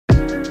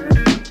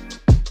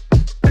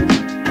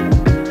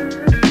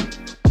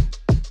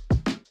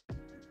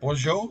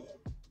Bonjour.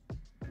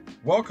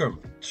 Welcome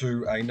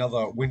to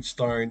another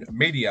Winstone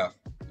Media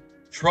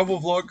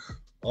travel vlog.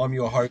 I'm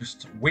your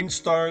host,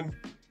 Winstone.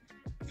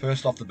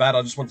 First off the bat,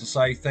 I just want to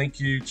say thank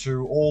you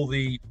to all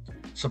the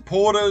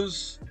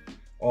supporters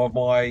of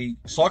my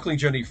cycling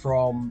journey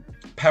from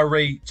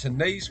Paris to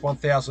Nice,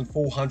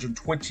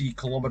 1,420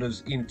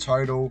 kilometers in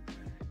total.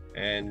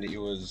 And it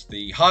was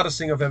the hardest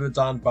thing I've ever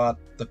done, but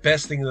the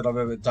best thing that I've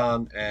ever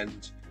done.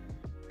 And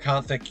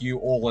can't thank you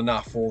all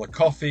enough for all the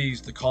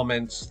coffees, the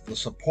comments, the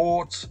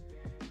support,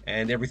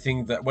 and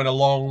everything that went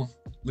along,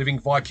 living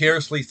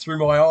vicariously through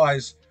my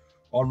eyes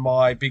on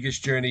my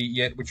biggest journey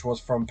yet, which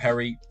was from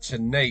Paris to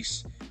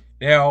Nice.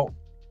 Now,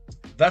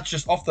 that's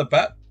just off the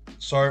bat.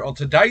 So on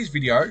today's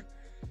video,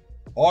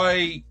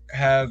 I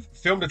have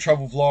filmed a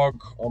travel vlog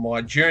on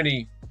my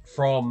journey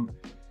from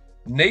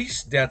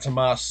Nice down to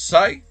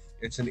Marseille.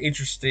 It's an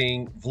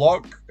interesting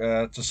vlog,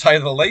 to say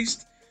the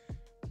least.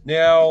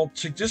 Now,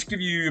 to just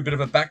give you a bit of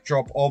a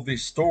backdrop of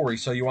this story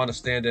so you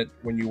understand it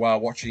when you are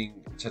watching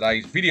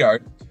today's video,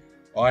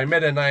 I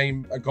met a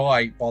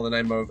guy by the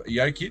name of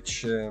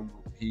Jokic.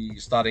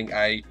 He's starting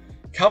a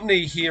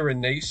company here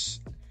in Nice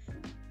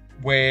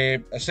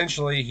where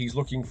essentially he's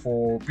looking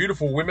for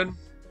beautiful women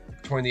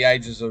between the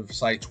ages of,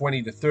 say,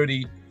 20 to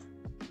 30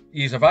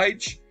 years of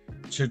age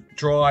to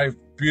drive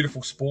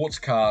beautiful sports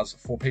cars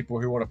for people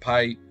who want to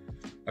pay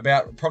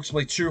about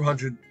approximately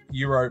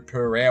 €200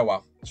 per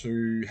hour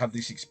to have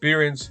this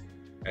experience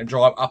and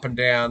drive up and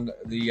down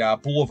the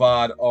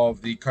boulevard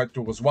of the Côte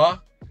d'Azur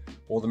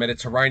or the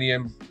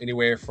Mediterranean,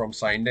 anywhere from,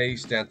 say,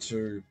 Nice down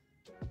to,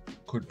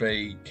 could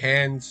be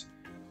Cannes,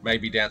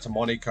 maybe down to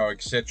Monaco,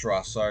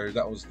 etc. So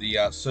that was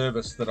the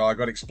service that I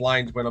got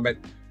explained when I met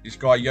this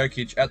guy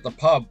Jokic at the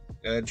pub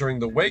during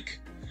the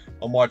week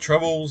on my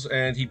travels,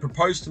 and he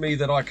proposed to me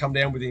that I come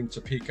down with him to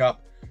pick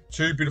up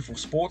two beautiful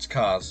sports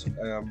cars,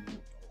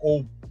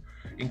 all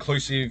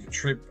inclusive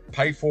trip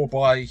paid for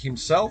by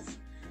himself.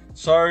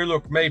 So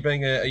look, me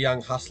being a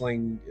young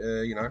hustling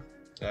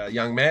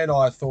young man,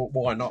 I thought,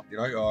 why not?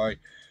 I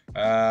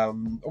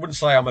wouldn't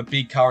say I'm a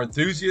big car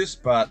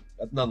enthusiast, but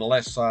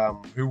nonetheless,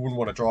 who wouldn't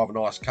want to drive a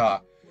nice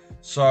car?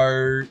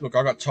 So look,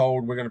 I got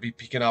told we're going to be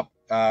picking up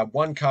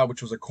one car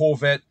which was a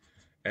Corvette,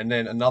 and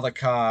then another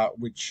car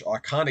which I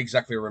can't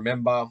exactly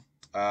remember,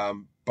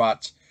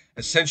 but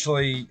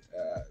essentially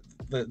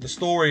the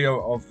story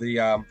of the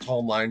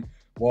timeline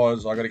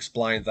was I got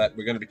explained that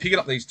we're going to be picking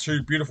up these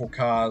two beautiful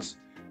cars,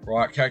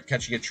 right,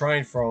 catching a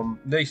train from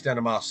Nice down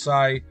to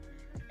Marseille,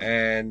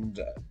 and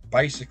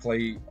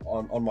basically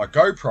on my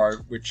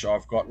GoPro, which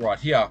I've got right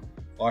here,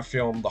 I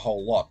filmed the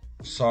whole lot.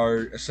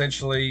 So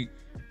essentially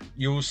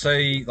you'll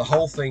see the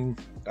whole thing,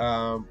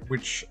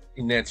 which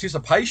in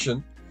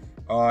anticipation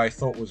I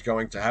thought was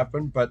going to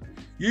happen, but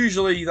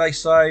usually they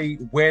say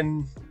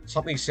when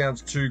something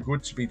sounds too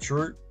good to be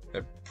true,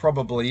 it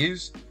probably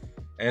is.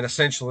 And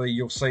essentially,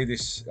 you'll see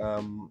this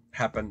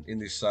happen in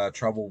this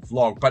travel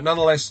vlog. But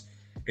nonetheless,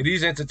 it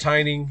is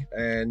entertaining,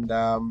 and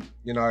I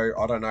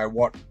don't know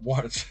what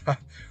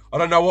I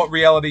don't know what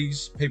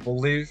realities people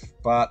live,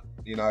 but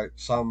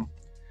some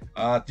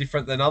are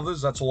different than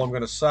others. That's all I'm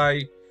going to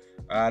say.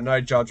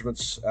 No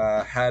judgments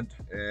had,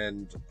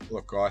 and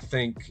look, I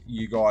think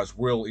you guys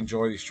will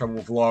enjoy this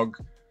travel vlog.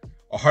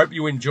 I hope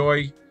you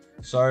enjoy.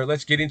 So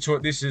let's get into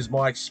it. This is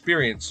my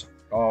experience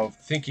of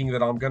thinking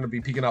that I'm going to be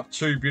picking up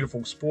two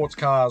beautiful sports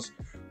cars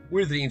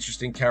with the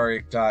interesting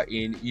character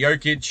in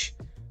Jokic,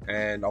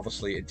 and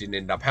obviously it didn't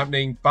end up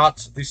happening,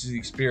 but this is the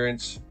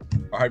experience.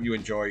 I hope you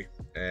enjoy,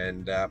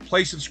 and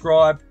please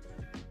subscribe,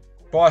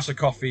 buy us a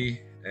coffee,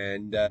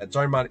 and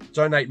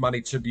donate money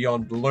to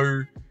Beyond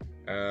Blue,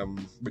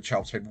 which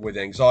helps people with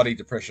anxiety,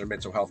 depression, and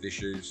mental health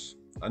issues.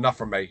 Enough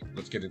from me,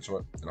 let's get into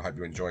it, and I hope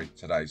you enjoy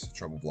today's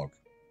travel vlog.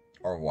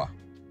 Au revoir.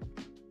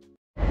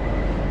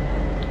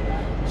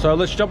 So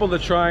let's jump on the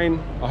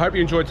train. I hope you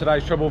enjoyed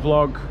today's travel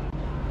vlog,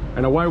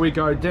 and away we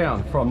go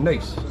down from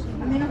Nice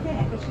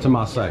to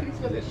Marseille.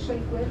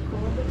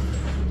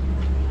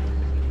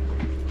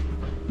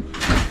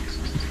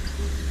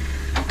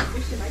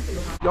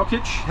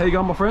 Jokic, how you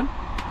going, my friend?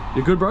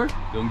 You good, bro?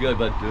 Doing good,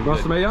 bud.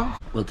 Nice to meet you.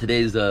 Well,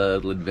 today's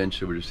little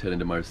adventure, we're just heading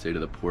to Marseille to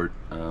the port,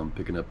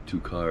 picking up two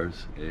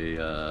cars,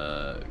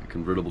 a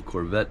convertible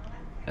Corvette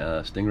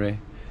Stingray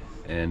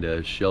and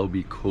a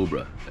Shelby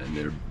Cobra, and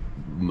they're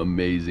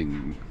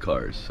amazing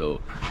cars.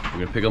 So we're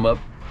gonna pick them up,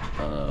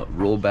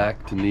 roll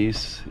back to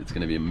Nice. It's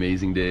gonna be an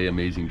amazing day,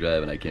 amazing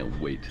drive, and I can't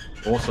wait.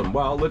 Awesome.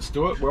 Well, let's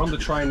do it. We're on the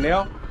train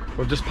now.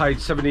 We've just paid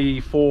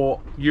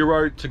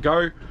 €74 to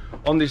go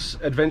on this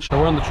adventure.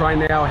 We're on the train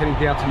now, heading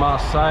down to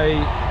Marseille.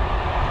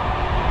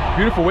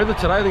 Beautiful weather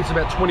today. I think it's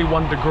about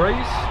 21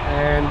 degrees,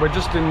 and we're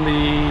just in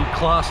the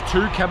Class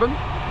 2 cabin.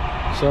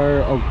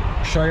 So I'll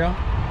show you.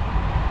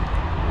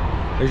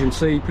 As you can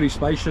see, pretty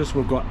spacious.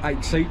 We've got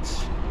 8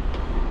 seats.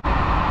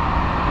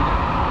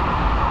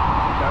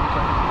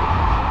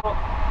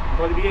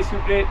 Votre billet, s'il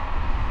vous plaît.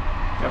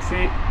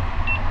 Merci.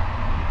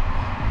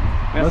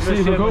 Merci,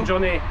 monsieur. beaucoup. Bonne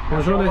journée.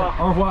 Bonne journée.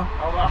 Au revoir.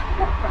 Au revoir.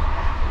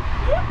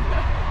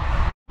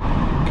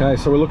 Okay,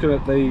 so we're looking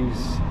at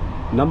these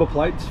Number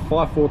plates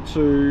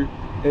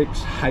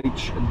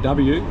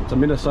 542XHW. It's a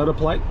Minnesota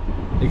plate.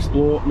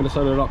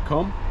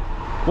 ExploreMinnesota.com.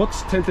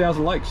 What's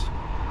 10,000 lakes?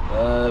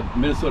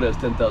 Minnesota has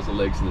 10,000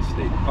 lakes in the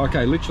state.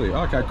 Okay, literally.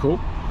 Okay, cool.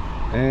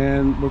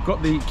 And we've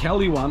got the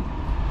Cali one.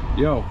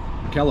 Yo,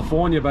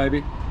 California,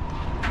 baby.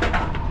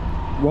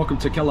 Welcome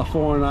to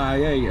California.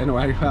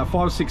 Anyway,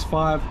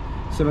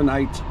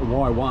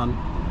 56578Y1.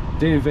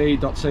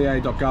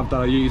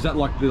 dnv.ca.gov.au. Is that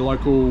like the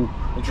local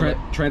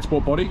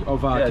transport body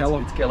of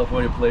California? It's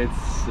California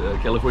plates.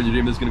 California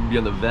Dream is going to be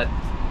on the vet.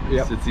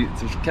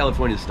 It's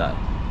California style.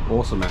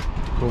 Awesome, man.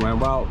 Cool, man.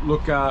 Well,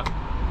 look,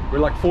 we're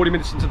like 40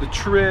 minutes into the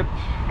trip.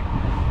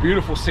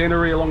 Beautiful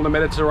scenery along the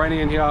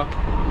Mediterranean here.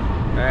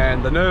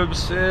 And the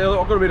nerves,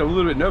 I've got to be a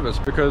little bit nervous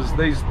because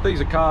these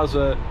are cars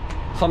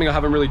something I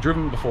haven't really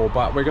driven before,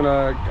 but we're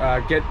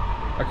gonna get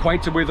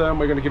acquainted with them.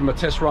 We're gonna give them a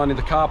test run in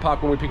the car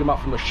park when we pick them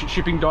up from the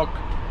shipping dock.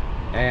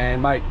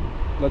 And mate,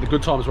 let the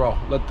good times roll.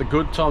 Let the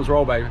good times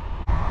roll, baby.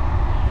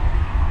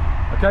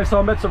 Okay, so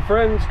I met some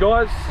friends,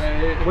 guys.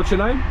 Hey. What's your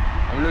name?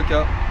 I'm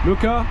Luca.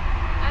 Luca.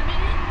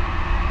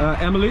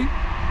 Amélie. Emily.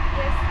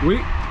 Yes.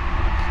 Oui.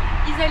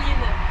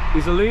 Isaline.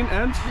 Isaline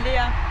and?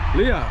 Léa.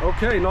 Leah.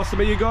 Okay, nice to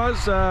meet you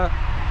guys.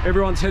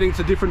 Everyone's heading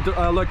to different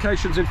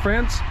locations in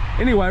France.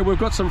 Anyway, we've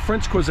got some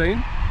French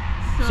cuisine.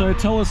 So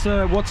tell us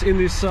what's in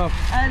this. This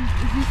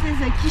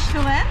is a quiche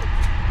Lorraine.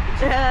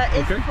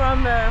 It's Okay.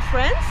 from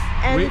France,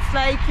 and Oui. it's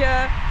like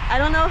I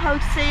don't know how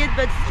to say it,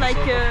 but it's like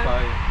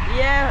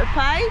yeah, a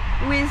pie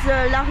with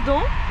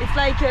lardon. It's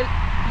like a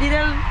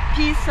little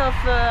piece of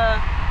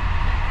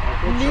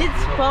meat,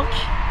 pork,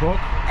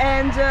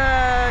 and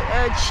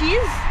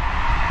cheese,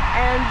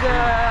 and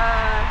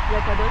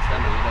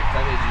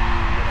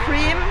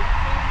cream,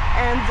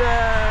 and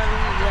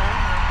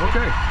yeah.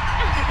 Okay.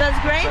 That's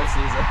great.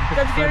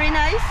 That's very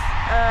nice.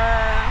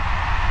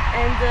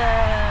 And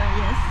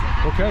yes.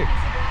 Okay.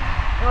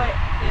 Ouais.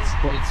 It's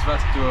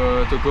fast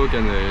to cook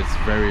and it's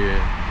very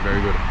good.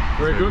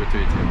 Very good. To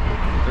eat.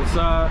 Yeah. It's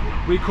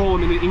we call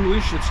them in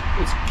English. It's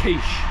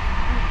quiche.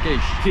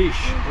 Quiche.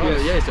 Quiche. Oh,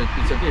 Yes. yes,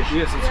 it's a quiche.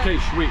 Yes, it's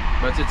quiche. Oui.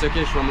 But it's a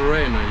quiche from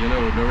Lorraine, you know,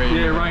 Lorraine.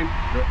 Yeah, Lorraine.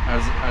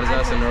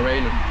 Alsace and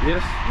Lorraine.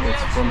 Yes.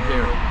 It's from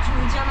here.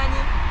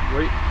 Germany.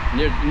 Oui.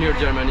 Near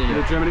Germany. In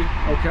Yeah. Germany.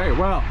 Okay.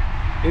 Well,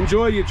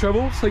 enjoy your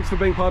travels. Thanks for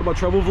being part of my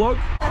travel vlog.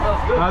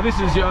 This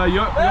is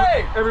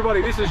Hey!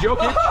 everybody. This is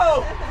Jokic.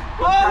 Oh!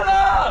 What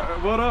up?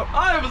 What up?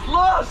 I was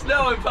lost.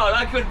 Now I'm found.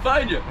 I couldn't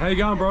find you. How you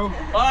going, bro?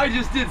 I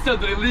just did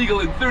something illegal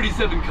in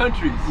 37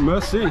 countries.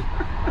 Merci.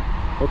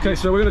 Okay,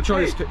 so we're gonna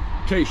try this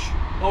quiche.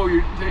 Oh,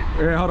 you're.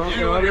 Yeah, hold on.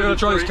 We're gonna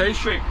try this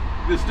quiche. Quick.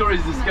 The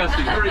story's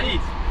disgusting. Hurry,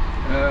 eat.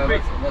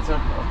 That's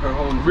her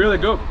own. Really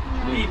good.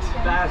 Eat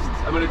fast.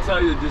 I'm gonna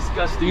tell you the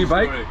disgusting You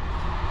bake? story.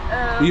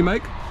 You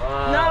make?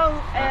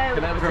 No.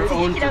 Can I have a Her taste?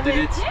 own did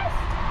it.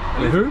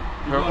 Who?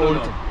 Her own.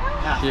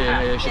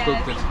 She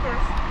cooked it.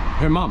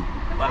 Her mum.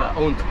 Her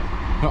own.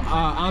 Her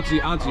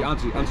auntie.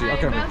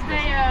 Okay.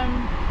 Birthday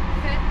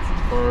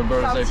For a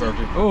birthday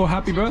party. Oh,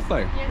 happy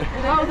birthday.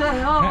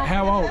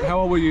 How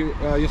old were you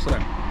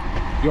yesterday?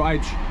 Your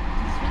age?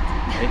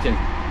 18.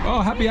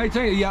 Oh, happy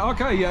 18. Yeah,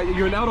 okay. Yeah,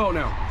 you're an adult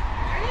now.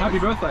 Happy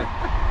birthday.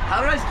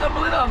 How did I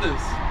stumble in on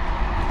this?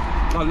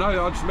 I don't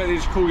know. I just met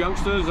these cool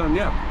youngsters and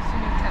yeah.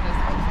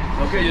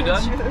 Okay, you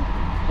done?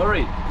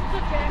 Hurry.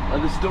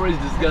 The story's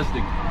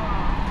disgusting.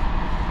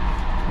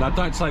 No,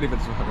 don't say it if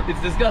it's...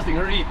 It's disgusting.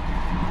 Hurry, eat.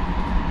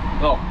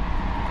 Oh.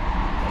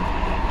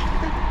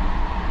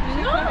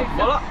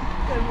 Voila.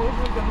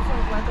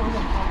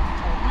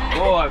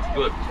 Oh, that's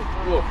good.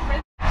 Whoa.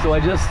 So I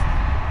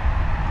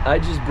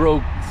just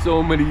broke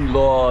so many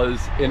laws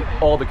in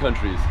all the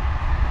countries.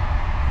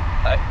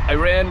 I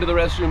ran to the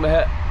restroom.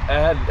 I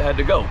had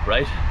to go,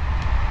 right?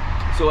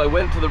 So I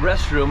went to the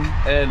restroom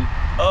and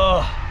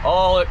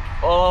all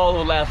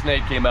last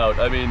night came out.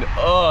 I mean,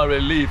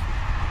 relief.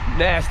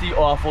 Nasty,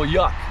 awful,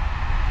 yuck.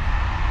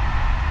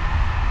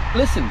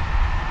 Listen,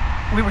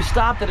 we were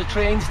stopped at a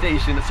train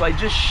station, so I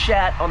just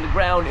shat on the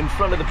ground in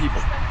front of the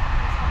people.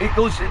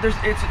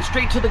 It's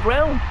straight to the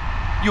ground.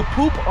 You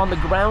poop on the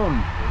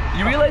ground.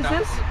 You realize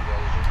this?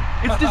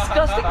 It's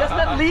disgusting. That's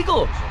not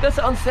legal. That's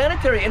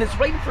unsanitary, and it's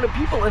right in front of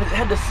people, and it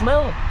had the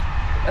smell.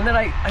 And then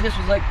I just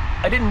was like,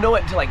 I didn't know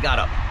it until I got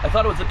up. I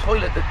thought it was a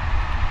toilet.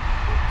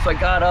 So I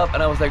got up,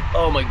 and I was like,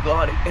 oh my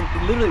God.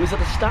 And literally, it was at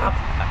the stop.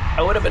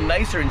 I would have been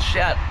nicer and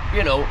shat,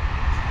 you know,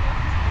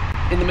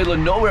 in the middle of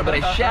nowhere, but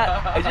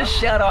I just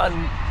shat on,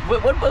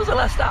 what was the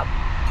last stop?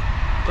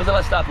 What was the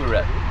last stop we were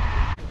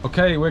at?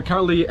 Okay, we're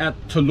currently at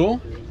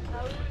Toulon,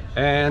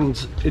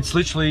 and it's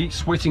literally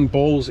sweating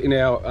balls in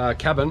our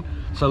cabin.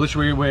 So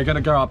literally we're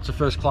gonna go up to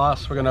first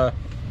class. We're gonna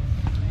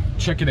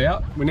check it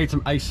out. We need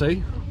some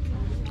AC.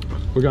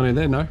 We're going in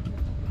there, no?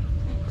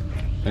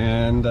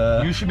 And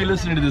You should be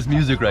listening to this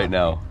music right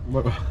now.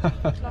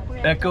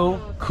 Echo,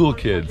 Cool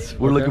Kids.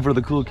 We're looking for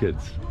the cool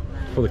kids.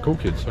 For the cool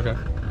kids, okay.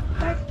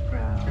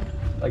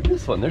 Like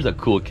this one, there's a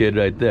cool kid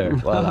right there.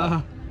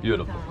 Voila.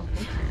 Beautiful.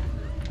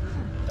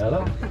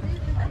 Hello.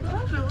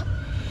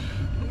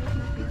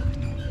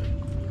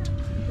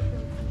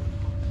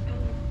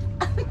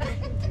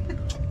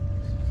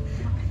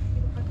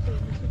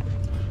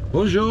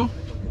 Bonjour.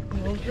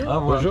 Bonjour.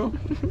 Bonjour.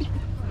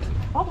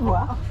 Au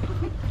revoir.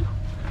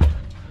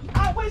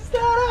 I wish that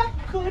I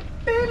could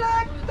be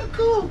like the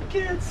cool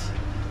kids.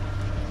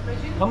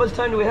 How much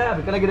time do we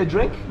have? Can I get a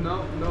drink?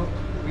 No, no.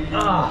 We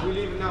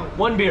leave now.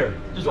 One beer.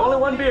 Just only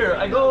one beer.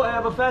 I go, I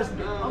have a fast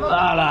beer.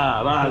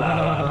 Voila,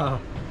 voila.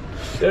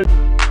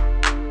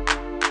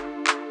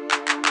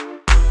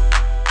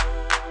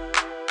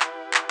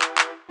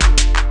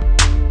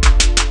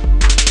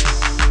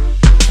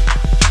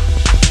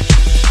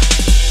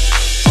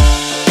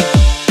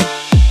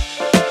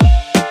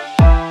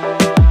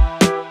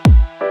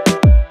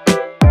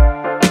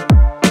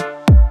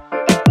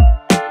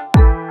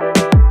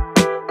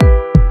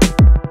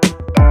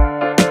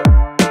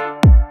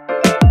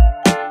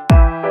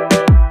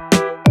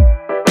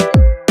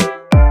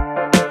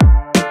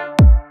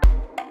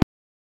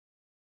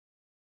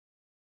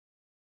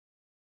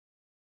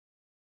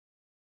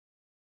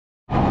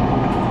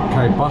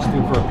 Okay,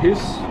 busting for a piss.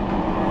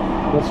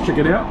 Let's check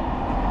it out.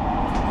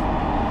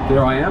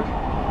 There I am.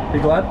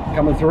 Big lad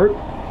coming through.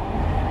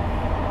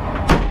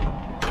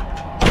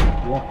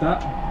 Lock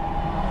that.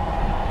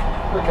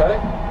 Okay.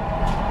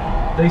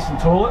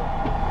 Decent toilet.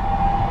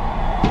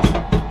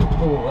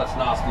 Oh, that's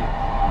nasty.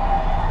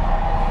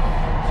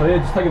 So yeah,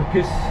 just taking a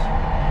piss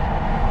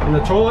in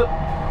the toilet.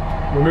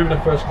 We're moving to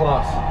first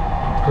class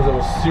because it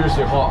was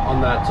seriously hot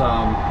on that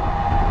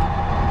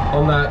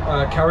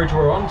carriage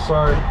we're on.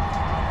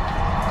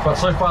 But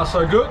so far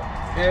so good,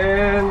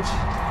 and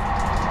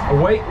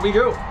away we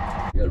go.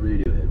 We got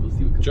Radiohead. We'll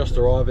see what comes Just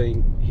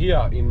arriving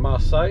here in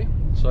Marseille,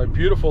 so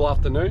beautiful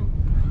afternoon.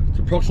 It's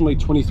approximately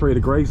 23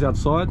 degrees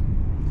outside.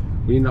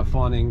 We ended up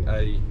finding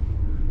a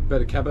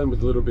better cabin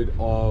with a little bit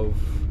of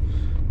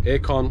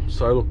aircon.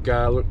 So look,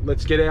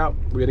 let's get out.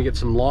 We're gonna get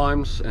some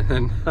limes, and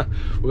then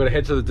we're gonna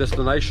head to the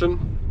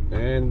destination,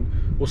 and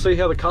we'll see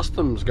how the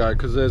customs go,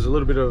 because there's a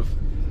little bit of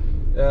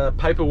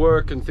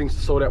paperwork and things to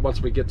sort out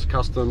once we get to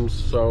customs.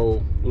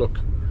 So look,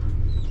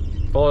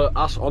 follow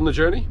us on the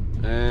journey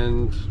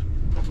and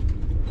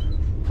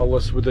follow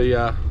us with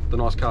the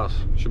nice cars.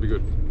 Should be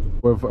good.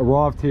 We've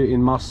arrived here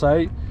in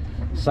Marseille,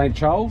 St.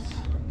 Charles.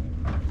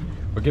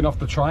 We're getting off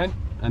the train,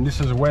 and this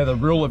is where the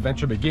real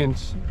adventure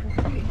begins.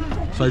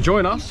 So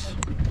join us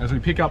as we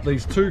pick up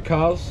these two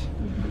cars,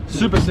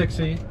 super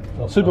sexy,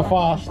 super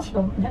fast,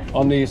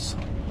 on this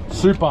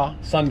super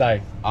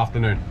Sunday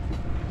afternoon.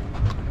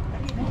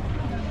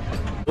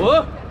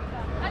 Oh,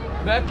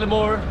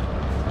 Macklemore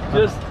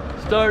just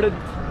started.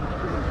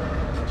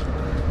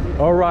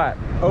 All right,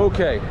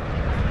 okay.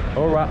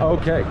 All right,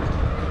 okay.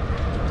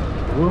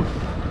 Woo.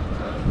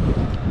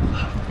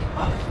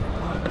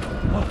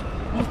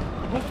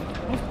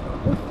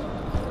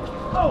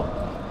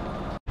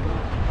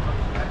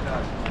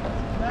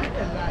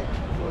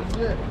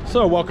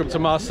 So welcome to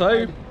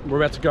Marseille. We're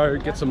about to go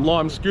get some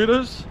lime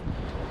scooters,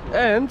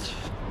 and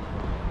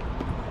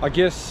I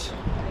guess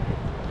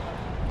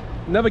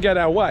navigate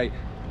our way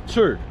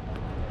to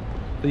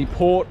the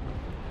port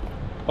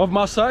of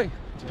Marseille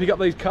to pick up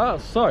these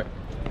cars. So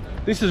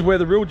this is where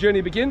the real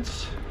journey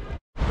begins.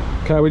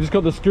 Okay, we just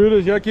got the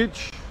scooters,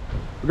 Jokic.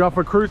 We're going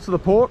for a cruise to the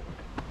port.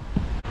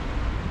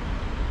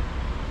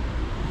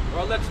 All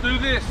right, let's do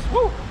this.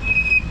 Woo!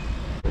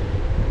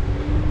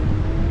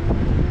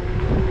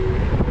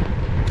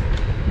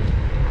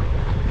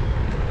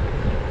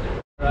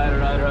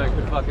 Right.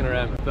 Quit fucking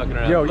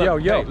around. Yo,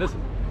 Look, yo. Hey,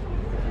 listen.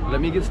 Let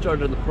me get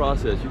started on the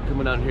process. You can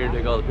come down here and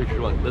take all the pictures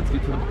you want. Let's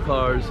get to the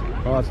cars. All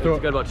right, let's do it.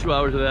 It's got about 2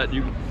 hours of that.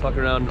 You can fuck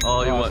around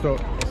all you want.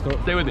 Let's do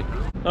it. Stay with me.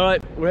 All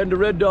right, we're heading to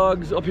Red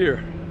Dog's up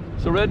here.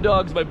 So Red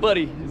Dog's, my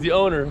buddy, is the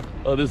owner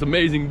of this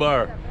amazing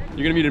bar.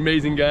 You're gonna meet an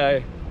amazing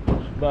guy,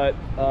 but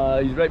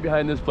he's right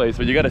behind this place.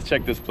 But you gotta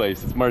check this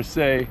place. It's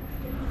Marseille.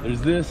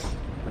 There's this,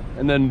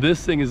 and then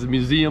this thing is a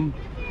museum.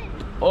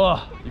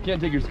 Oh, you can't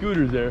take your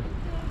scooters there,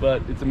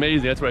 but it's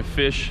amazing. That's where I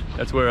fish.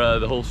 That's where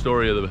the whole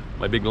story of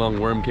my big long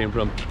worm came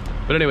from.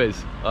 But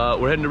anyways,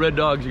 we're heading to Red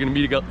Dog's. You're gonna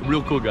meet a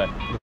real cool guy.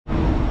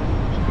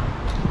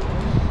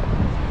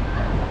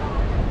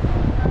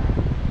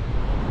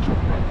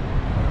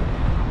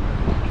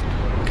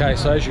 Okay,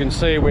 so as you can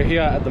see, we're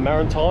here at the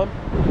Maritime.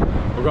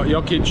 We've got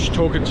Jokic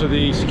talking to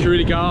the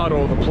security guard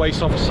or the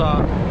police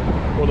officer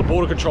or the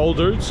border control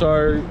dude.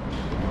 So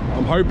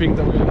I'm hoping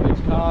that we're gonna get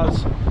these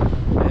cars.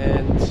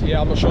 And yeah,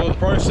 I'm not sure of the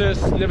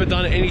process. Never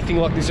done anything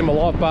like this in my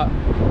life, but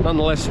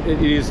nonetheless,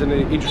 it is an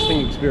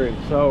interesting experience.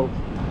 So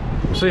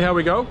we'll see how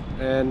we go,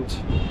 and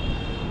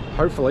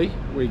hopefully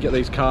we get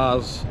these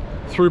cars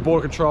through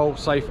border control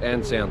safe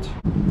and sound.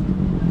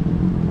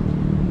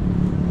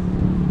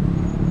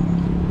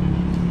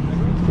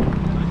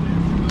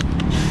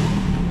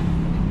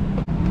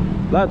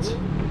 Lads,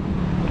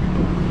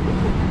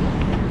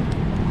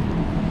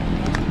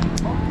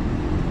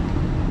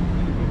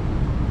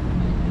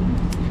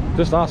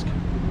 just ask.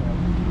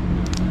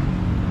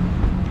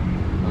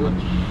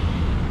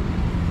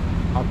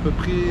 À peu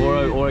près.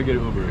 Or I get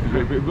Uber.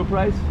 Good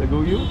price, I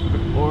go you,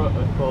 or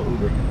I call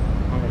Uber.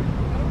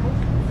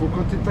 Faut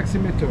compter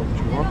taximéteur,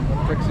 tu vois.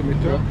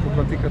 Taximéteur, faut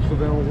compter 80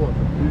 €.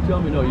 You tell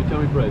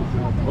me price.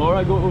 Or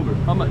I go Uber.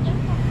 How much?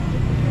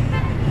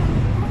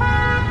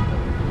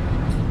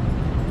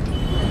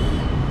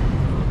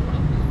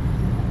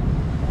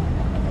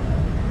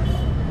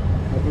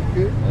 Nah,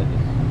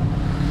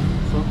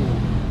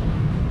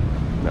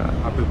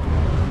 un peu.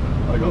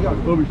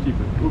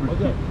 Oberkiefer.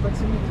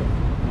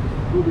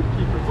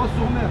 Oberkiefer. 3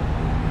 sur mer.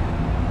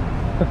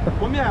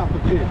 Combien à peu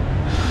près?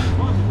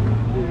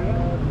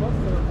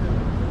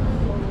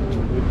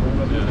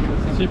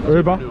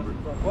 Uber.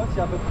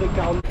 C'est à peu près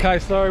 40. Okay,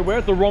 so we're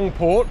at the wrong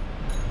port.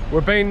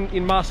 We've been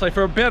in Marseille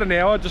for about an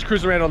hour, just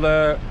cruising around on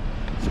the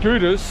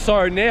scooters.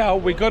 So now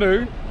we got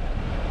to.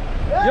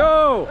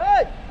 Yo!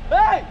 Hey!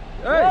 Hey!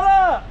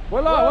 Hey!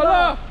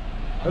 Voila!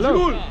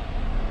 Hello.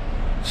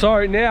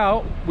 So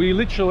now we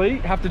literally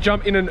have to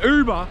jump in an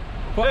Uber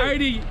for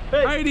 80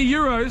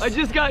 euros. I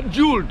just got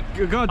jeweled.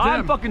 God damn.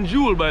 I'm fucking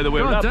jeweled, by the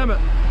way. God damn it.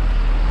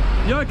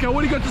 Yoka,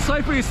 what do you got to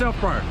say for yourself,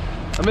 bro?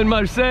 I'm in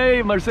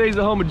Marseille. Marseille's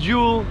the home of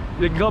Jewel.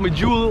 They can call me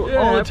Jewel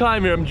all the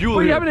time here. I'm Jewel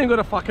Well, you here. haven't even got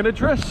a fucking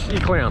address, you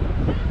clown.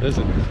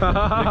 Listen, they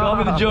call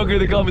me the Joker,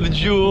 they call me the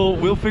Jewel.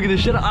 We'll figure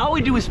this shit out. All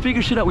we do is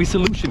figure shit out. We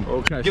solution.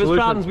 Okay, Give solution. us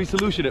problems, we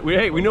solution it.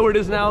 We know where it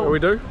is now. We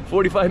do.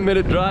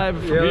 45-minute drive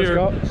from Yeah, let's here.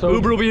 go. So-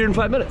 Uber will be here in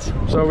 5 minutes.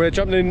 So we're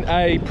jumping in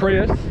a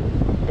Prius,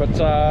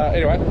 but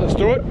anyway, let's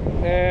do it.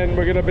 And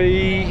we're gonna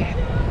be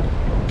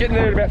getting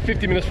there in about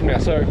 50 minutes from now,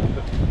 so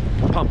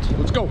pumped.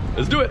 Let's go.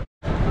 Let's do it.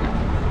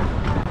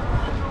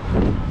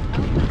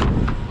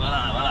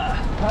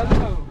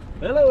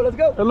 Hello, let's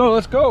go. Hello,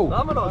 let's go.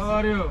 Vámonos. How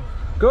are you?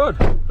 Good.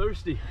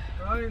 Thirsty.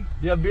 Fine. Do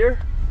you have beer?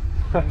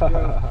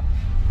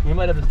 You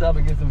might have to stop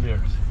and get some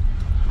beers.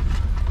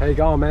 How you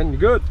going, man? You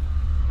good?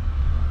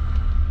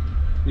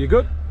 You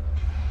good?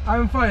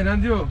 I'm fine,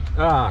 and you?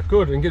 Ah,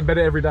 good. And getting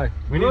better every day.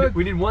 We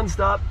need one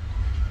stop.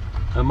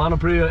 A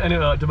Monoprix, and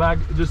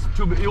tobacco. Just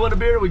 2. You want a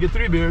beer? We get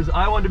 3 beers.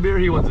 I want a beer.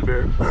 He wants a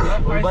beer.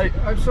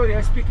 I'm sorry,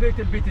 I speak a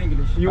little bit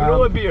English. You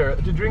know a beer.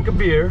 To drink a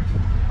beer.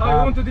 I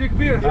want to drink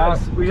beer.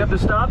 Yes, we have to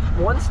stop.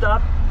 One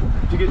stop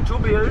to get 2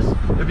 beers.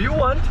 If you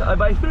want, I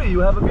buy 3. You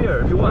have a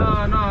beer. If you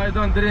want. No, I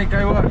don't drink.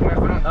 I work, my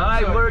friend.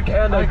 I work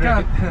and I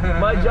drink. can't.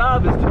 My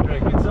job is to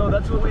drink, and so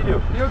that's what we do.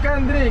 You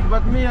can drink,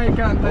 but me, I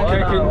can't.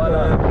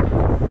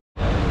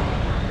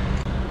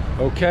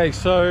 Okay,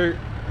 so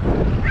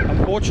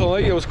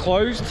unfortunately it was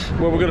closed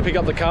where we're going to pick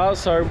up the cars,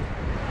 so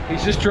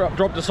he's just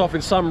dropped us off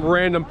in some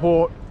random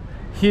port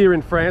here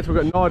in France. We've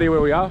got no idea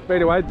where we are, but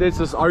anyway, there's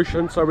this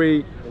ocean, so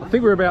I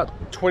think we're about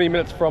 20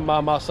 minutes from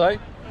Marseille,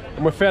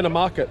 and we found a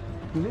market.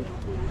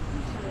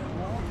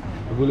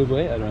 Voulez-vous?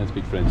 I don't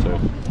speak French, so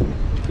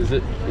is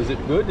it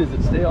good? Does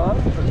it stay on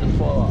or does it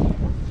fall off?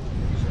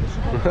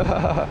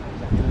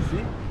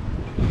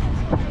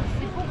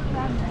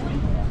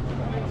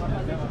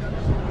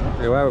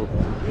 Anyway,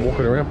 we're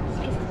walking around.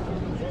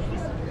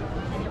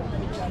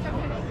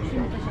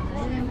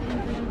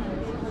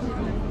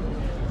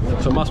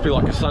 So it must be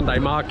like a Sunday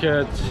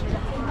market.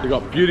 They've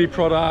got beauty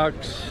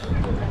products,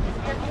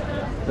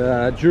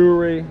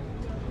 jewelry,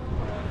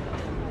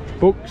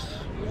 books.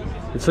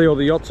 You can see all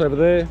the yachts over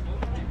there.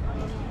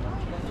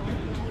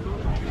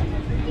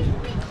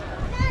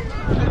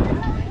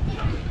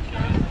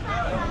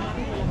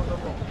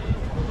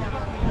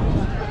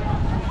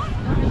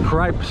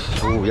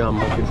 Crepes. Oh yum,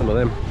 I'll get some of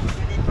them.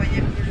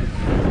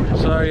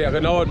 So yeah, I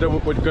know what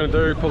we're going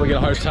to do, probably get a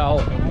hotel,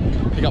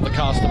 pick up the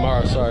cars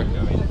tomorrow, so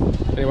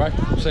anyway,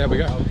 we'll see how we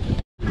go.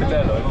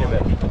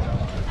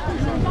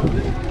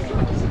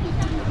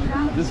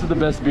 This is the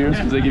best beers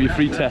because they give you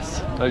free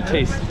tests.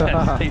 Taste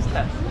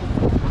test.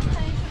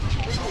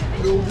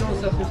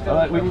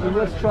 Alright,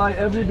 let's try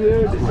every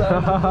beer. I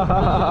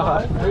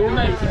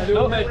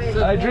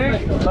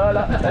drink.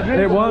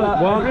 Hey, one.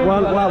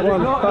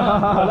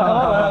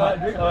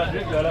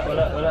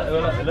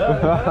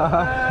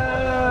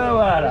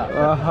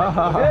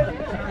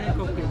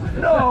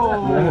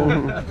 No!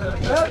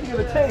 Now you give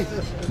a taste.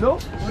 No?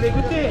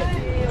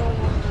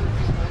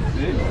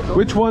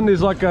 Which one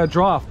is like a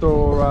draft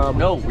or?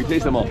 No, we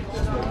taste them all.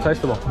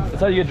 Taste them all. That's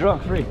how you get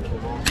drunk, free.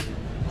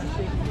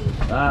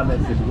 Ah, man,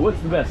 what's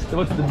the best?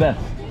 What's the best?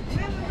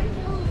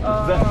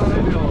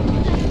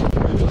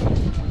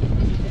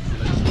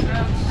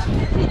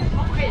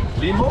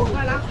 Limo?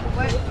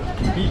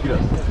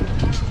 Pigres.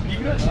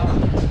 Pigres?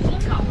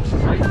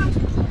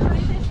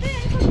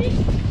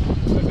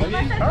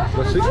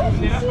 Let's see.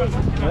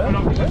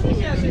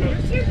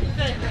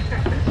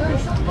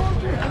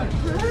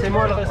 C'est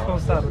moi le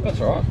responsable. That's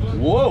alright.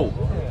 Whoa!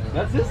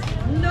 That's this?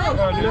 No,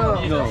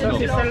 ça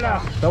c'est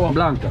celle-là. That one.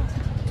 Blanca.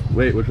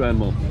 Wait, we're trying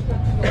more.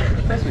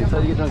 That's how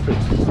you get drunk free. I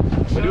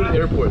do it at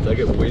airports, I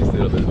get wasted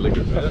on this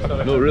liquor.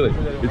 No, really.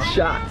 It's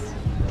shots.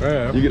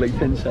 Yeah. You get like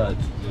 10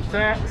 shots.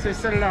 C'est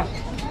celle-là.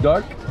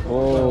 Dark?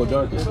 Oh,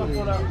 dark.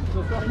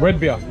 Red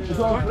beer.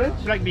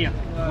 Black beer.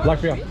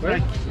 Black beer.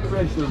 Black.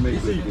 French don't make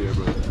this beer,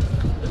 bro.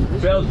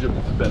 Belgium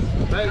is the best.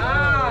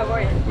 Ah,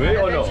 oui. Oui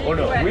or no? Oh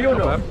no. Oui or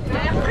no?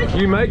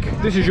 You make,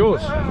 this is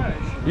yours.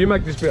 You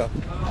make this beer.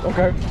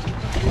 Okay.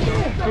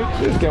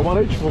 Let's get one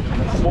each. We'll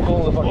walk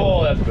along the fucking.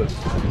 Oh, that's good.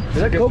 Is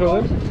that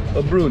cocoa?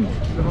 A brune.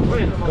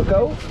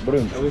 Cacao?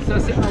 Brune. Ça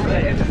c'est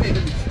anglais.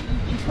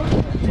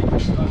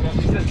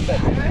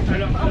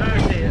 Alors là,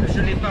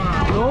 je l'ai pas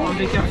en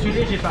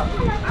décapsulé, j'ai pas.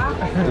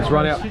 It's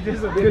run out.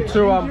 Get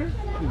to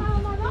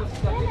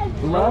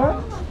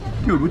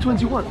Dude, which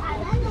ones you want?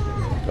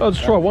 Oh, let's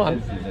try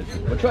one.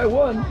 Well, try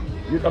one.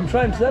 I'm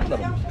trying 7 of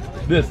them.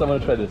 This, I'm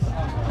gonna try this.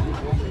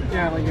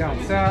 Tiens, regarde,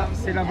 ça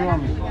c'est la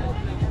blonde.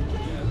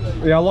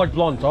 Yeah, I like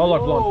blonde. I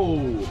like blonde. Oh,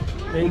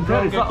 Et une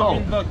Hey, boque, oh.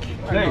 une boque.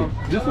 Hey,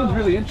 this one's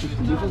really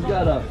interesting. This one's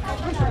got a.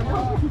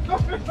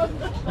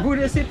 Vous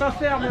laissez pas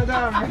faire,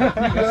 madame.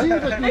 This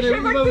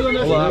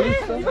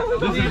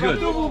is good.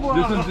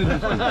 This one's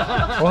interesting.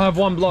 I'll have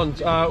one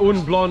blonde.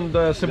 Un blonde,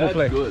 s'il vous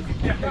plaît. That's good.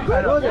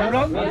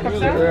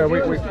 Yeah, we.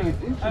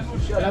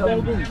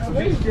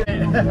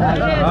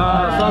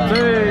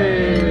 Santé!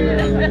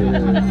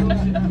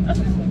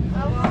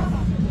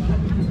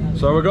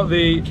 So we've got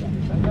the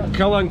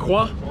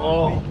Calanquois.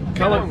 Oh,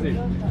 Calanque.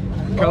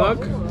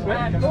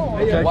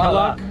 Okay,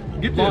 Voila.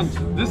 Calanque. Get this.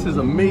 This is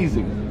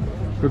amazing.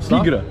 Good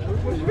stuff. Tigre.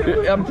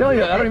 I'm telling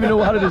you, I don't even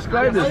know how to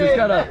describe this. It's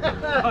got a.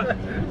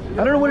 I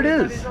don't know what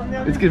it is.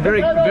 It's got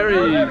very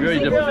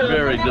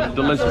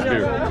delicious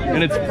beer,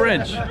 and it's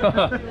French.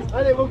 Au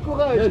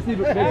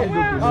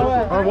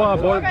revoir,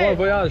 bon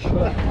voyage.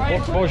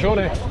 Bonne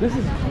journée. This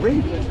is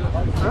great.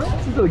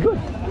 This is really good.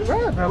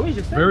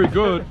 Very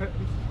good.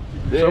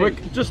 So we're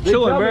just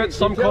chilling, we're at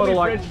some kind of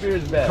like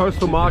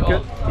coastal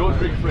market. Don't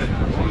drink French.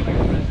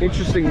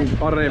 Interesting,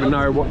 I don't even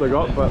know what they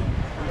got, but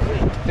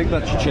I think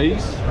that's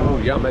cheese. Oh,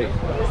 yummy.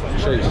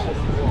 Cheese.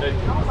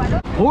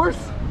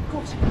 Horse?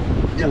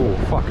 Oh,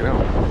 fucking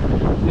hell.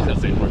 He's not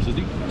saying horse, is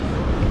he?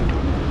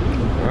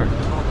 Alright.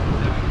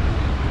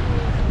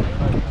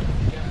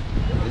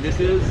 And this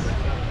is.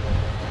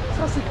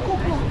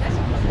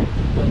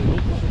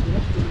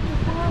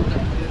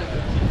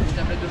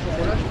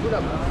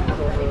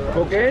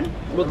 Cocaine?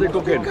 We'll take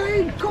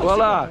cocaine.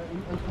 Voila.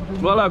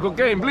 Voila,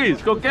 cocaine,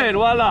 please. Cocaine,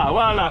 voila,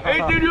 voila.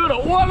 18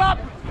 euro, voila.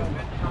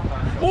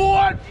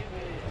 What?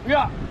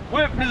 Yeah,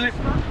 wait, please.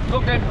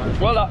 Cocaine,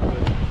 voila.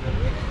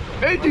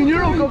 18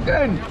 euro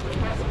cocaine.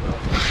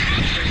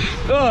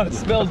 Oh, it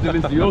smells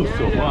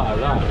delicioso.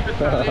 Voila.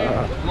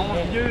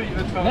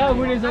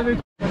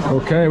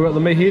 Okay, we're at the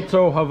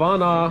Mojito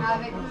Havana.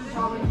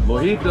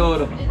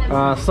 Mojito.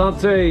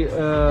 Santé.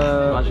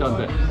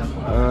 Enchanté.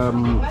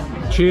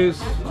 Cheers.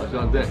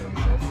 Enchanté.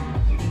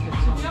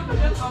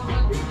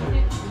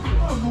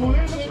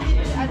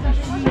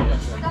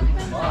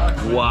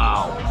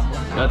 Wow.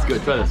 That's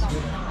good. Try this.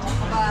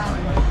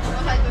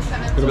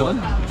 Good one.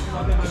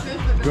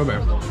 Good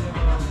man.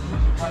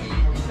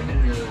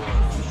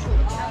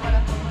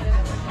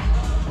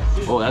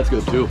 Oh, that's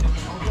good too.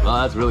 Oh,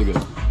 that's really good.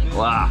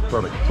 Wow.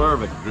 Perfect.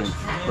 Perfect drink.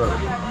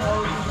 Perfect.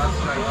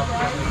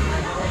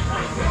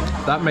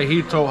 That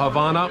Mojito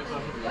Havana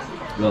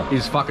Oh,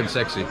 is fucking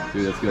sexy.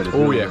 dude, that's good. It's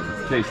Oh, really yeah.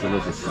 good. It tastes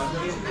delicious.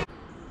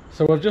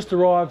 So we've just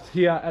arrived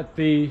here at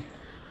the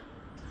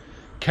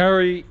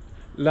Carry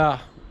La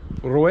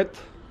Rouette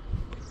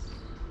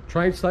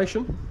train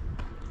station.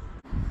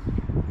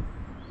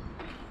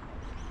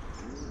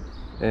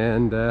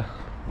 And You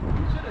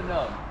should have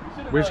known.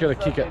 We're just gonna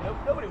kick it.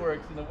 Nobody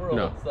works in the world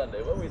No. on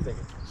Sunday. What were you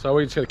thinking? so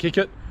we're just gonna kick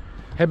it,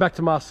 head back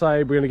to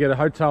Marseille. We're gonna get a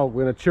hotel,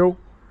 we're gonna chill.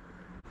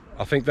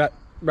 I think that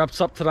wraps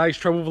up today's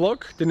travel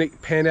vlog.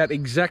 Didn't pan out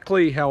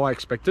exactly how I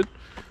expected,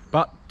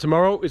 but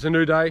tomorrow is a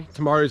new day.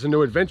 Tomorrow is a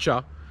new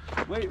adventure.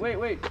 Wait.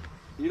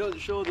 You don't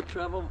show the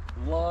travel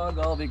vlog,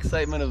 all the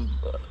excitement of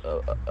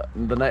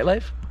the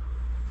nightlife?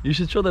 You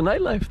should show the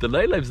nightlife. The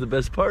nightlife's the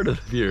best part of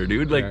here,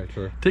 dude. Like, Yeah,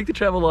 true. take the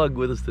travel log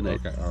with us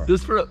tonight. Okay, all right.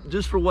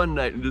 Just for one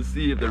night and just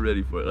see if they're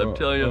ready for it. I'm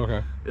telling you,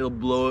 okay. it'll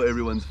blow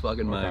everyone's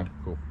fucking mind.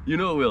 Cool. You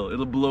know it will.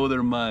 It'll blow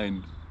their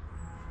mind.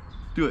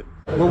 Do it.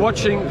 We're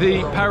watching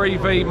the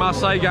Paris v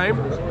Marseille game.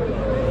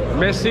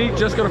 Messi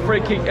just got a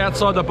free kick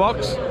outside the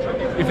box.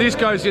 If this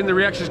goes in, the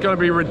reaction is going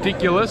to be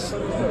ridiculous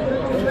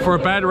for a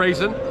bad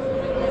reason.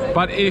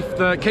 But if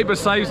the keeper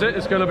saves it,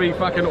 it's going to be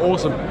fucking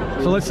awesome.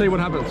 So let's see what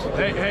happens.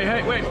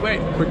 Hey, wait.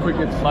 Quick,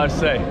 it's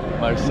Marseille.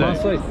 Marseille.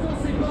 So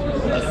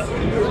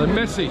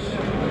Messi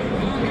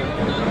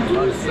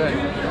Marseille.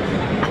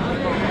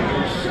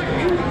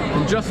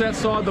 from just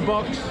outside the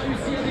box.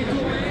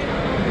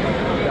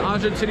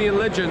 The Argentinian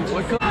legend.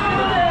 Go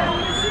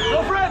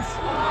France!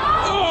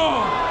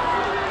 Oh!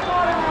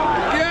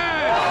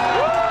 Yes!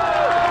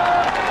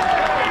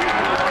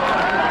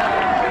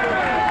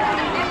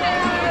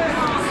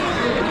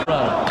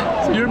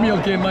 So your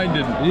meal came, mine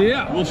didn't.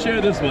 Yeah. We'll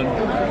share this one.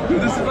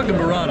 Dude, this is fucking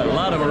burrata. A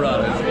lot of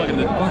burrata. It's fucking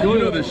you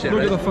know this shit,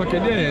 Look right? at the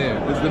fucking,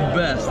 yeah. It's the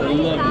best. I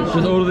love this shit.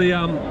 With all of the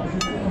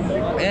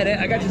And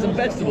I got you some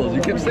vegetables.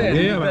 You kept saying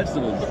Yeah, man.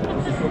 vegetables.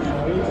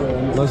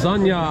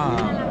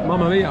 lasagna,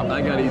 mamma mia.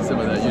 I gotta eat some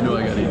of that. You know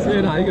I gotta eat some.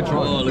 Yeah, no, you can try.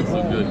 Oh, it looks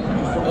so good.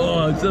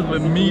 Oh, it's just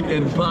with meat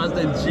and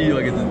pasta and cheese.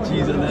 Like it's the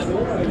cheese on that.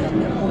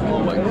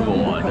 Oh my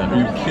god, are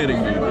you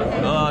kidding me?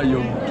 Oh,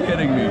 you're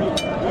kidding me.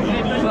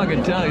 Fuck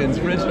Italians,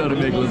 French know how to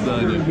make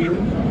lasagna.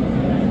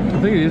 I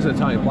think it is an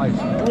Italian place.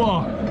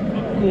 Whoa.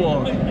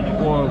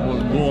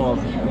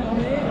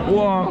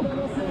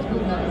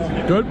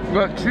 Good?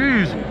 That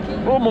cheese.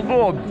 Oh my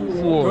god.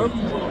 Whoa. Good?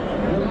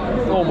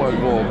 Oh my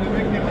god.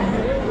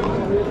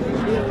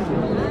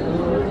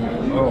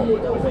 Oh.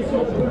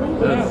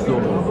 That's so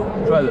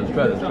good. Try this.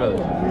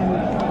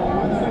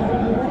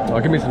 Oh,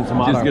 give me some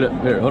tomato. Just get it.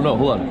 Here, oh no,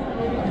 hold on.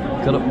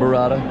 Cut up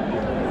burrata.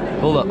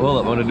 Hold up, hold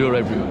up. I want to do it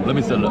right for you. Let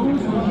me set it up.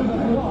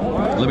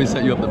 Let me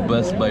set you up the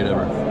best bite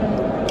ever.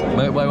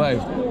 My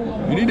wife,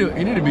 you need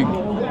to be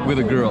with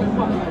a girl.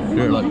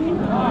 Here, look.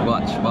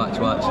 Watch.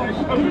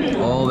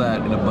 All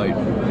that in a bite.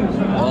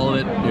 All of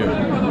it. Here.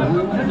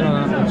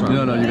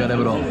 No, you gotta have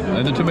it all.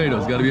 And the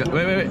tomatoes gotta be.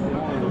 Wait.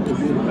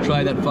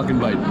 Try that fucking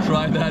bite.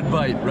 Try that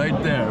bite right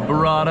there.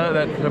 Burrata,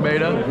 that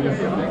tomato.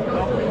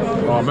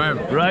 Oh man.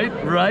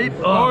 Right?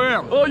 Oh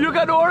yeah. Oh, you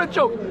got the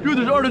artichoke. Dude,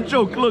 there's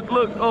artichoke. Look.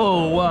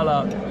 Oh,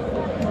 voila.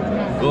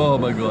 Oh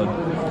my god.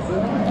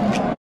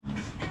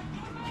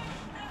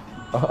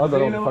 I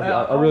don't know.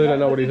 I really don't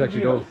know what he's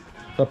actually doing.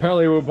 So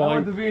apparently we're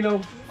buying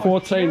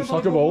 14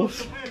 soccer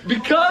balls.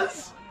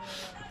 Because?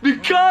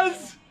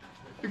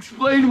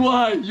 Explain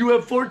why you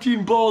have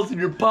 14 balls in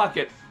your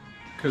pocket.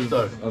 Because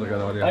I don't got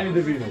no idea. I need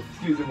the vino.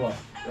 Excuse me.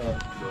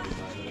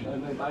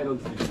 I don't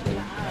see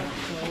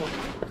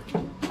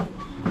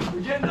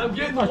it. I'm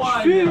getting the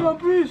wine.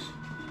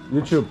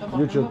 YouTube.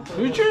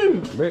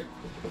 Wait.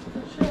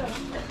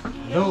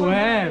 No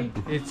way.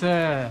 It's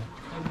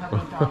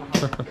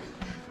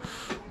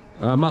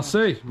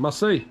Marseille.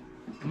 Marseille.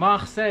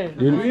 Marseille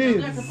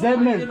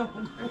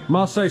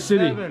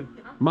City.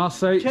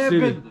 Marseille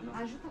City.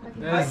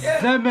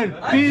 Zemel.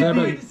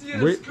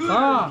 Oui.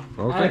 Ah,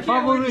 okay.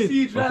 Favorite.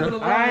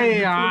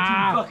 Okay.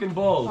 14 fucking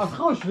balls.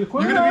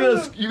 You're gonna be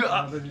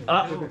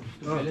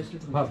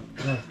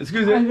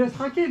excuse me.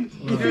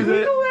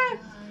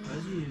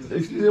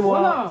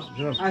 Excusez-moi.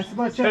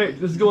 Hey,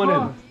 this is going in.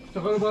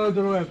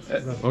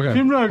 Okay.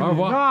 Filme-le, Au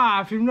revoir.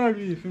 Ah, filme-le,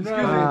 lui.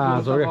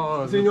 Ah, c'est ok.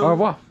 Au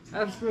revoir.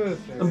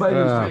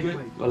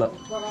 Voilà.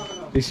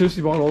 He's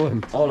seriously bought all of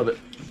them. All of it.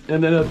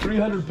 And then a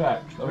 300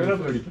 pack. I mean,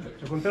 30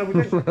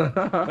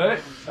 pack. Hey,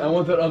 I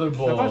want that other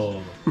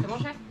ball.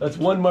 That's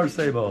one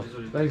Marseille ball.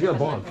 He's got a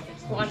ball.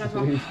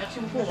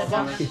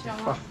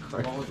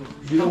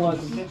 You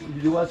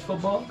watch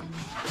football?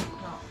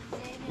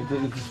 It's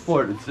a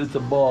sport. It's a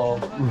ball.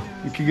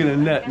 You can get a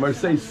net.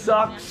 Marseille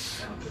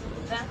sucks.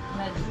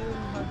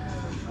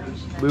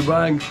 We're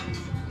buying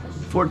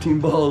 14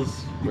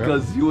 balls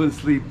because you want to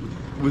sleep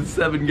with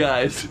 7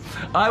 guys.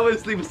 I want to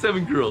sleep with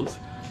 7 girls.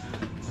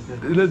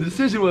 And the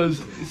decision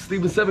was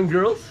sleep with 7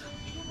 girls.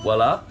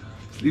 Voila.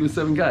 Sleep with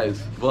 7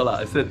 guys. Voila.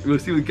 I said, you want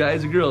to sleep with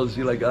guys or girls?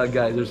 You're like,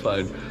 guys, that's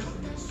fine.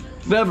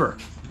 Never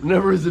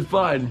is it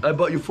fine. I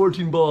bought you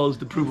 14 balls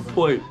to prove a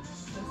point.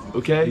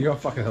 Okay? You're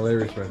fucking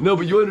hilarious, man. No,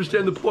 but you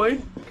understand the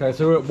point? Okay,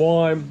 so we're at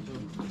wine.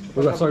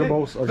 We got soccer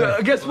balls.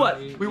 Okay. Guess what?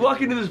 We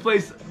walk into this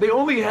place, they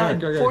only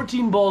had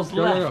 14 balls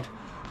left.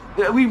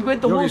 We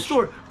went the whole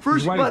store.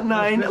 First about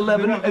 9,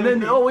 11, and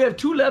then, we have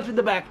 2 left in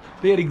the back.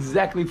 They had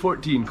exactly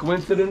 14.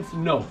 Coincidence?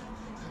 No.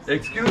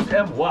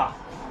 Excuse-moi.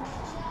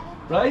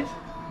 Right?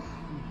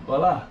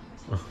 Voila.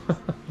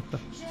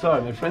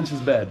 Sorry, my French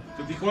is bad.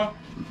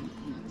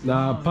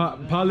 Nah,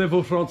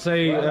 parlez-vous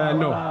français?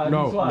 No.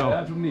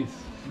 I'm from Nice.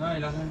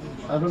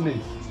 I'm from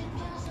Nice.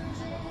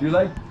 You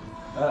like?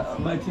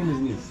 My team is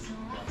Nice.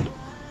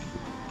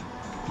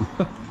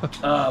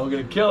 We're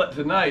gonna kill it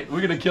tonight.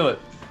 We're gonna kill it.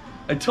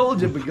 I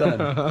told you it begun.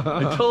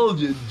 I told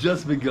you it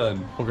just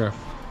begun. Okay.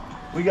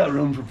 We got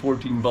room for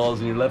 14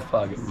 balls in your left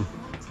pocket.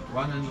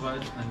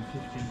 115.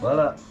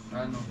 Voila.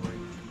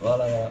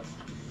 Voila.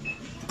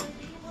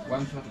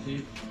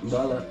 130.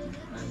 Voila.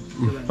 And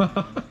 70.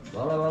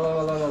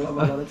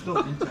 Voila. Let's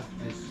go.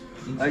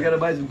 I gotta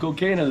buy some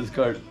cocaine on this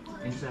cart.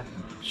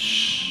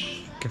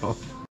 Shh.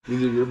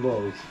 These are your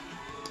balls.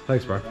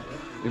 Thanks, bro.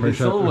 If you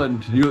sold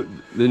one,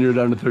 then you're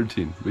down to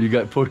 13. But you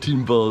got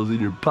 14 balls in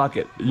your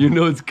pocket. You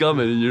know it's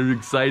coming, and you're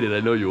excited.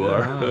 I know you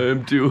are. I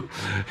am too.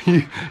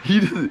 He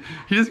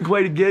doesn't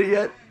quite get it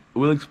yet.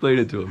 We'll explain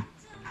it to him.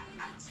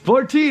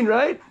 14,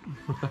 right?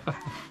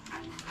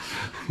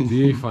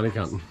 You funny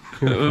cunt.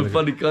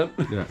 Funny cunt.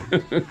 Yeah.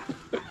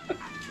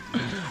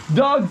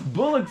 Dogs,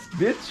 bullocks,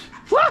 bitch.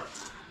 What?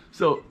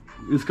 So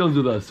this comes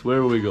with us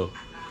wherever we go.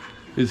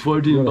 It's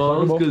 14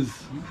 balls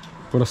because.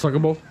 Want a soccer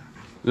ball?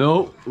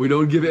 No, we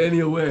don't give any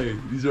away.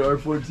 These are our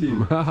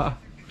 14.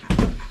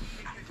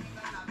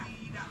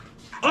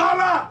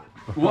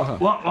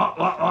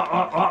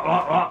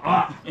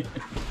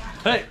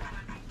 Hey,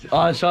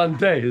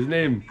 Enchanté. His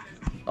name,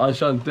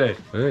 Enchanté.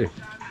 Hey.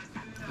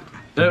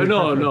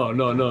 No.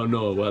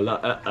 Well,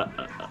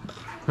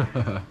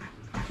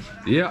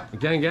 yeah,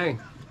 gang.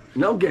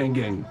 No,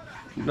 gang.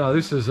 No,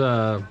 this is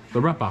the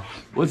rapper.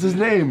 What's his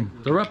name?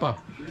 The rapper.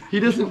 He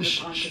doesn't.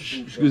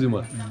 Excuse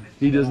me.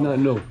 He does not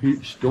know.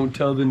 Don't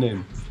tell the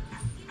name.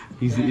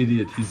 He's an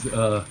idiot. He's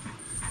an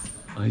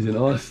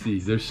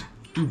Aussie. They're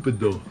stupid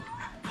though.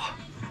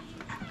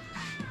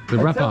 The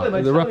rapper.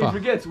 The rapper. He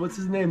forgets. What's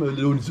his name?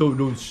 Don't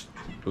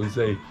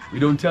say. We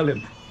don't tell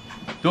him.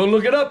 Don't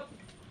look it up.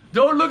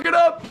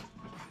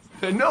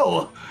 I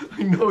know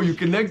you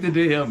connected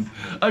to him.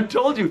 I've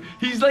told you,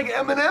 he's like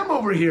Eminem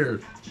over here.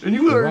 And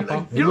you are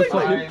like, you're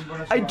like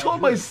I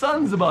told my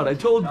sons about it. I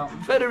told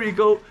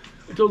Federico,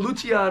 I told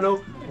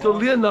Luciano, I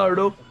told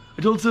Leonardo,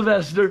 I told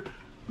Sylvester.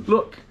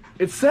 Look,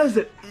 it says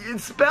it.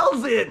 It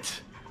spells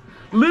it.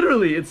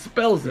 Literally, it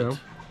spells it.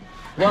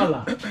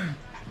 Voila.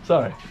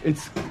 Sorry,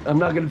 I'm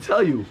not gonna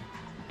tell you.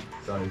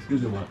 Sorry,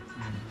 excuse me.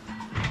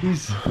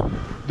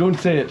 Don't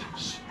say it.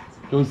 Shh.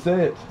 Don't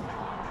say it.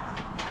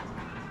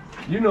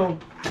 You know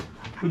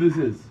who this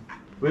is.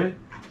 Wait.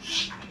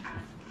 Shh.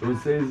 Don't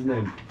say his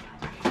name.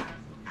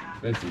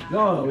 That's it.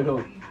 No, we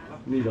don't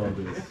need all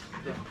this.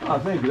 Ah,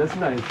 thank you. That's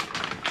nice.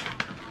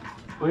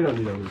 We don't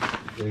need all this.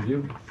 Thank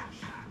you.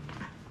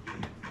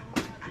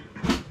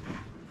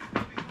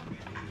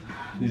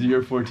 These are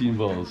your 14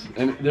 balls.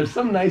 And there's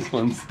some nice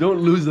ones. Don't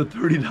lose the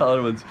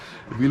 $30 ones.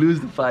 If we lose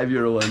the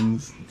 €5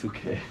 ones, it's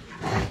okay.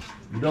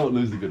 Don't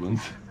lose the good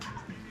ones.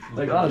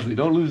 Like, honestly,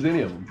 don't lose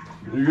any of them.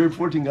 They're your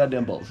 14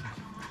 goddamn balls.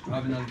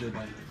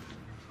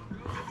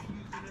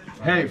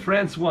 Hey,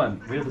 France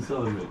won. We have to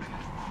celebrate.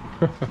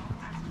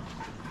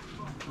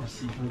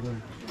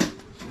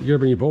 You gotta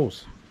bring your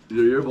balls.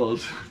 They're your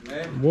balls.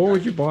 What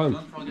would you buy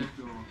them?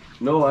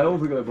 No, I don't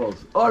forget my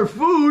balls. Our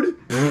food!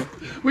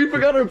 We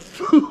forgot our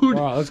food!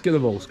 Alright, let's get the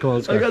balls. Come on,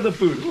 let's go. I got the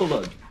food. Hold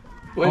on.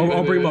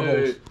 I'll bring my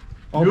balls.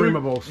 I'll bring my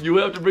balls. You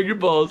have to bring your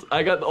balls.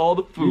 I got all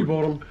the food. You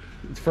bought them.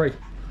 It's free.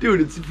 Dude,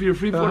 it's for your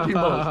free 14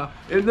 balls.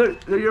 And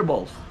they're your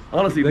balls.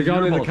 Honestly, They're these are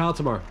going your in the balls. car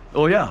tomorrow.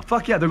 Oh yeah,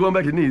 fuck yeah, they're going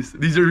back to Nice.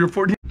 These are your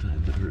 14.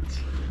 That hurts.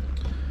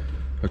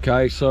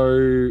 Okay,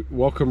 so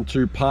welcome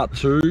to part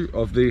 2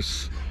 of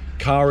this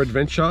car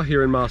adventure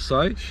here in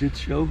Marseille. Shit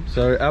show.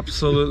 So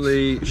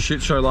absolutely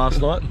shit show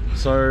last night.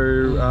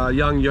 So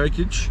young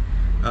Jokic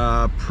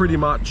pretty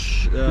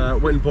much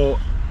went and bought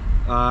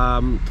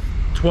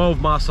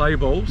 12 Marseille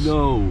balls.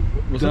 No,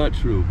 not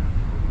true.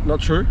 Not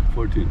true?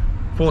 14.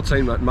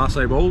 14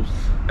 Marseille balls,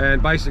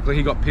 and basically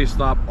he got pissed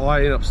up. I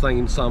ended up staying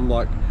in some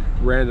like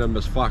random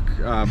as fuck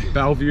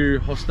Bellevue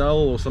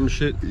hostel or some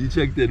shit. You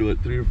checked in what,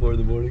 3 or 4 in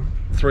the morning?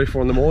 3 or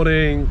 4 in the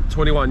morning,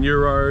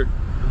 €21.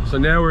 So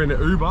now we're in an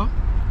Uber.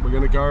 We're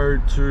gonna go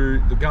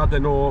to the Gare du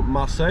Nord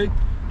Marseille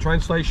train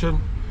station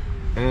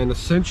and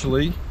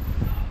essentially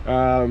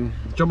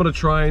jump on a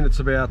train. It's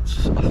about,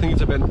 I think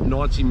it's about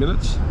 90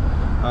 minutes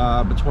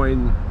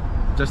between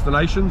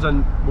destinations,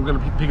 and we're gonna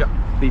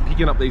be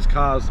picking up these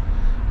cars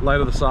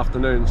later this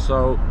afternoon.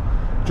 So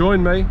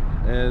join me,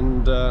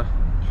 and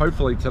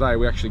hopefully today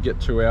we actually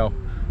get to our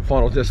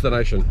final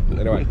destination.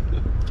 Anyway,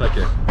 take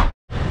care.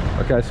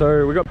 Okay,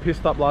 so we got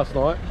pissed up last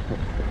night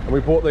and we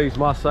bought these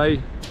Marseille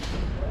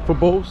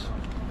footballs.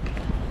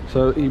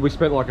 So we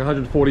spent like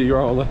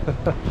 €140 on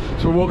that.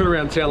 So we're walking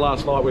around town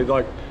last night with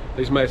like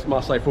these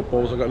Marseille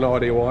footballs. I've got no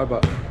idea why,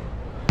 but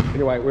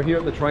anyway, we're here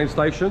at the train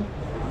station,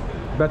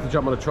 about to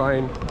jump on a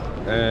train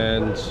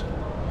and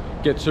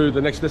get to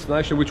the next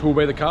destination, which will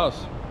be the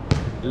cars.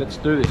 Let's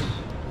do this.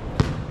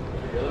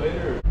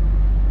 Elevator.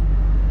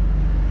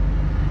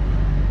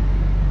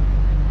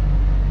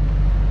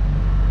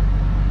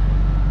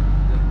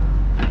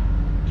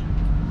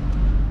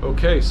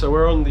 Okay, so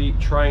we're on the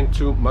train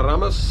to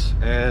Maramas,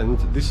 and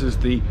this is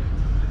the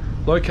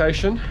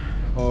location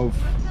of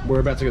where we're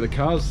about to get the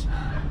cars.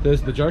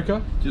 There's the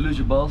Joker. Did you lose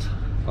your balls?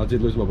 I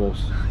did lose my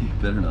balls. You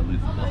better not lose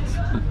the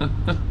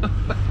balls.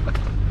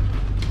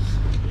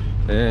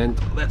 And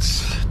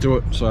let's do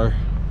it. So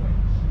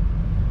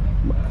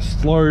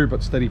slow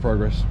but steady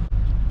progress.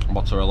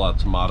 Mozzarella,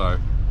 tomato,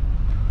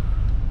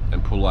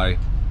 and poulet.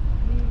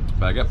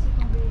 Bag up.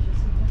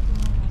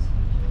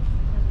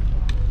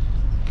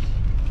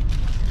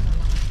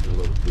 I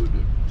love the food,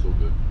 dude. So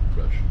good,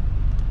 fresh.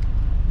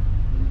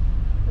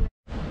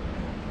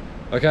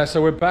 Okay,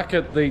 so we're back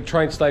at the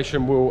train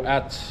station. We were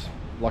at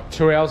like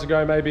 2 hours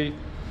ago maybe.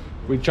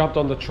 We jumped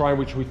on the train,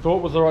 which we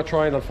thought was the right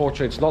train.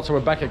 Unfortunately it's not, so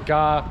we're back at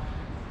Gare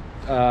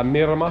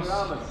Miramas.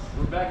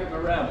 We're back at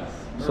Maramas.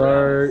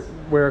 So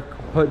we're a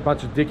complete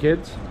bunch of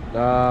dickheads,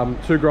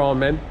 2 grown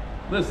men.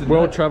 Listen,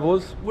 world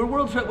travelers. We're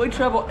we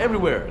travel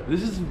everywhere.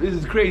 This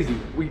is crazy.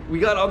 We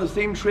got on the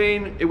same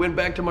train. It went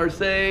back to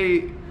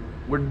Marseille.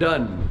 We're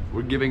done.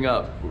 We're giving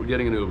up. We're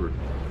getting an Uber.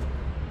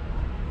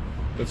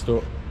 Let's do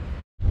it.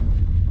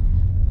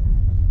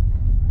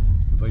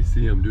 If I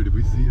see him, dude, if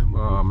we see him,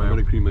 Oh, man. I'm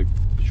gonna cream my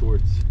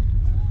shorts.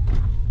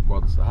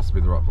 Well, this has to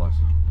be the right place.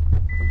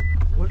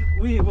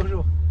 Oui,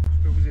 bonjour.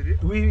 Je peux vous aider?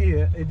 Oui,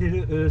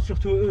 aidez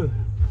surtout eux.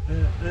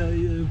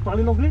 Vous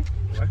parlez l'anglais?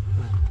 Ouais.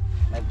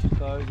 Un petit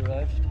car de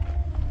left.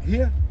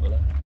 Here? Voilà.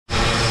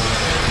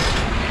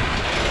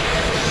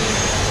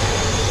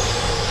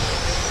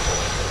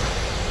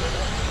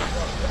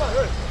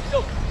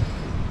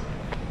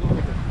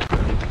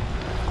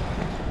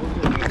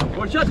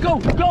 Just go,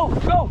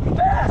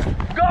 fast,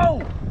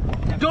 go!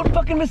 Don't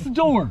fucking miss the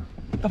door.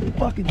 The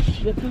fucking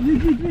shit.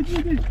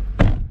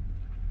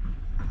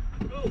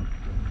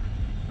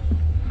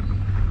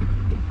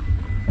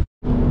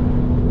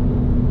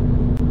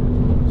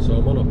 So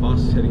I'm on a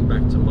bus heading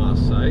back to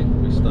Marseille.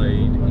 We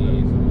stayed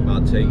in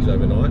Martigues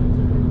overnight.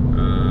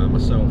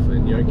 Myself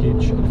and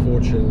Jokic.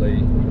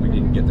 Unfortunately, we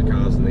didn't get the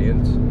cars in the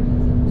end.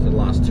 So the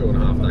last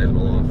 2.5 days of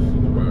my life.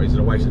 Well, is it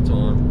a waste of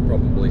time?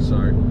 Probably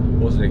so.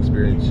 Was an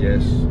experience,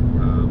 yes.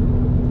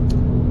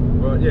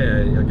 But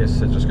yeah, I guess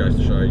it just goes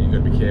to show you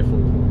got to be careful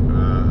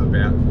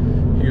about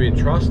who you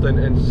entrust,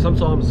 and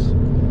sometimes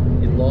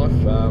in life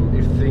enough.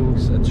 If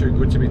things are too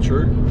good to be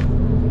true,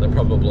 they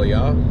probably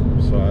are.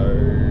 So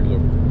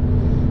look,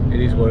 it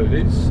is what it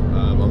is.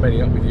 I'm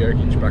meeting up with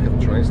Jokic back at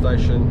the train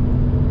station,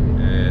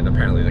 and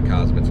apparently the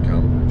car's meant to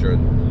come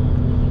during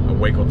a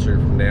week or two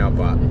from now,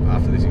 but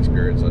after this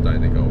experience I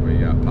don't think I'll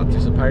be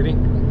participating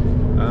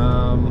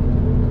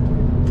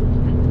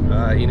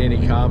in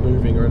any car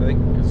moving or anything,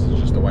 because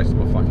it's just a waste of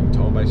my fucking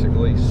time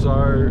basically.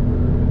 So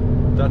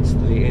that's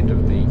the end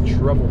of the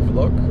travel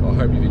vlog. I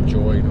hope you've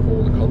enjoyed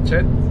all the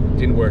content. It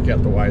didn't work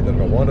out the way that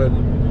I wanted,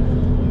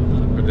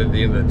 but at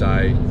the end of the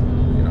day,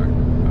 you know,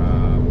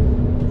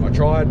 I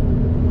tried,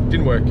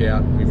 didn't work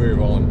out. We move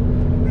on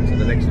to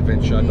the next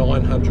adventure.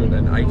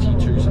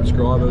 982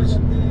 subscribers.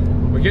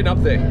 We're getting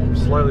up there,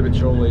 slowly but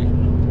surely,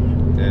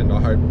 and I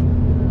hope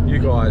you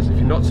guys, if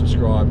you're not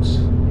subscribed,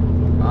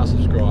 are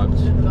subscribed,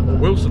 or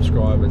will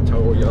subscribe, and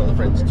tell all your other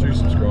friends to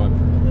subscribe.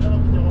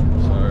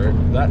 So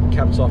that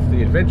caps off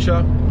the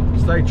adventure.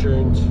 Stay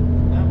tuned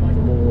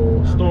for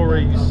more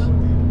stories,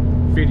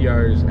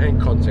 videos and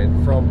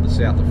content from the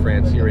south of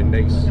France here in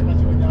Nice.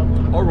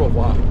 Au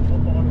revoir,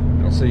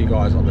 and I'll see you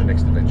guys on the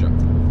next adventure.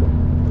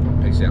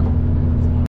 Peace out.